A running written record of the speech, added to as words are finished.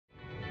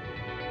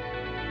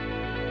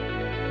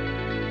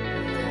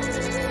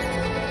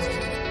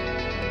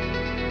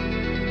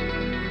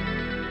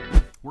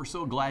We're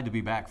so glad to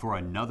be back for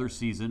another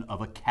season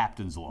of A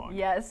Captain's Log.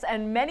 Yes,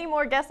 and many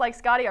more guests like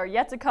Scotty are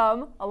yet to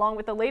come, along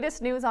with the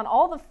latest news on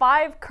all the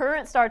 5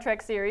 current Star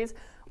Trek series,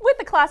 with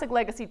the classic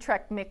Legacy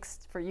Trek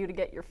mixed for you to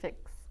get your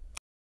fix.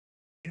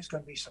 There's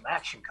going to be some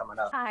action coming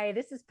up. Hi,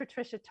 this is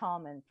Patricia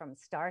Tallman from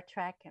Star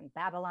Trek and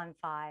Babylon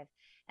 5,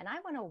 and I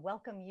want to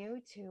welcome you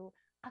to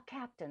A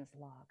Captain's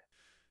Log.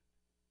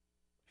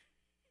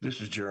 This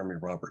is Jeremy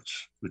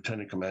Roberts,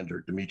 Lieutenant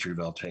Commander Dmitri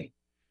Valtain,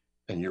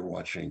 and you're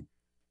watching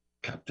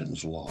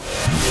Captain's Log.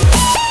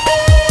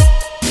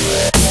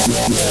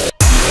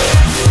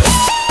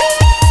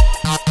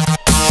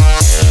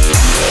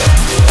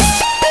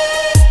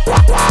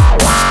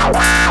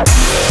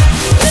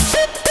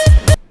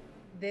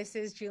 This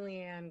is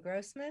Julianne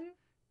Grossman,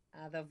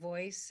 the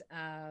voice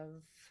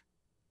of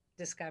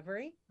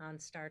Discovery on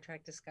Star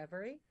Trek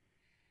Discovery,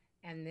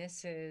 and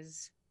this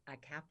is A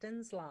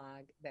Captain's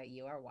Log that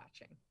you are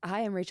watching.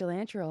 Hi, I'm Rachel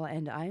Antrell,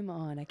 and I'm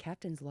on A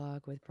Captain's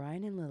Log with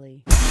Bryan and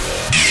Lili.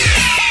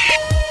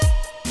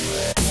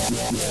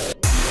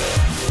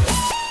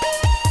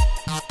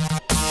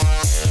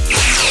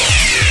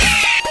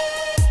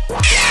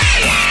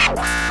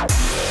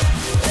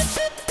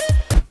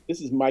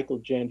 This is Michael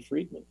Jan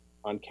Friedman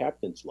on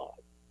Captain's Log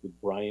with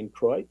Bryan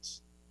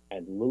Kreutz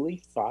and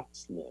Lili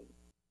Fox-Lim.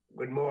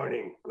 Good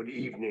morning, good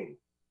evening,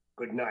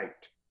 good night,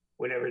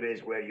 whatever it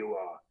is where you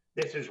are.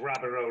 This is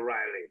Robert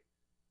O'Reilly.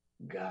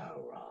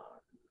 Gowron,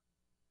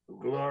 who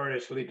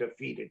gloriously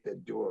defeated the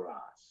Duras.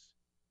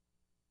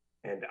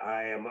 And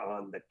I am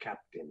on the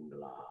Captain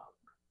Log.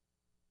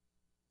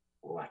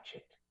 Watch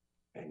it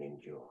and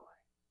enjoy.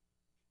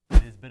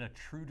 It has been a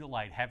true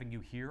delight having you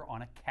here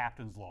on A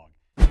Captain's Log.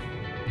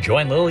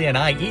 Join Lili and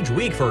I each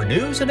week for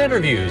news and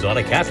interviews on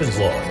A Captain's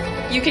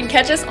Log. You can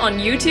catch us on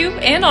YouTube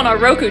and on our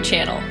Roku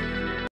channel.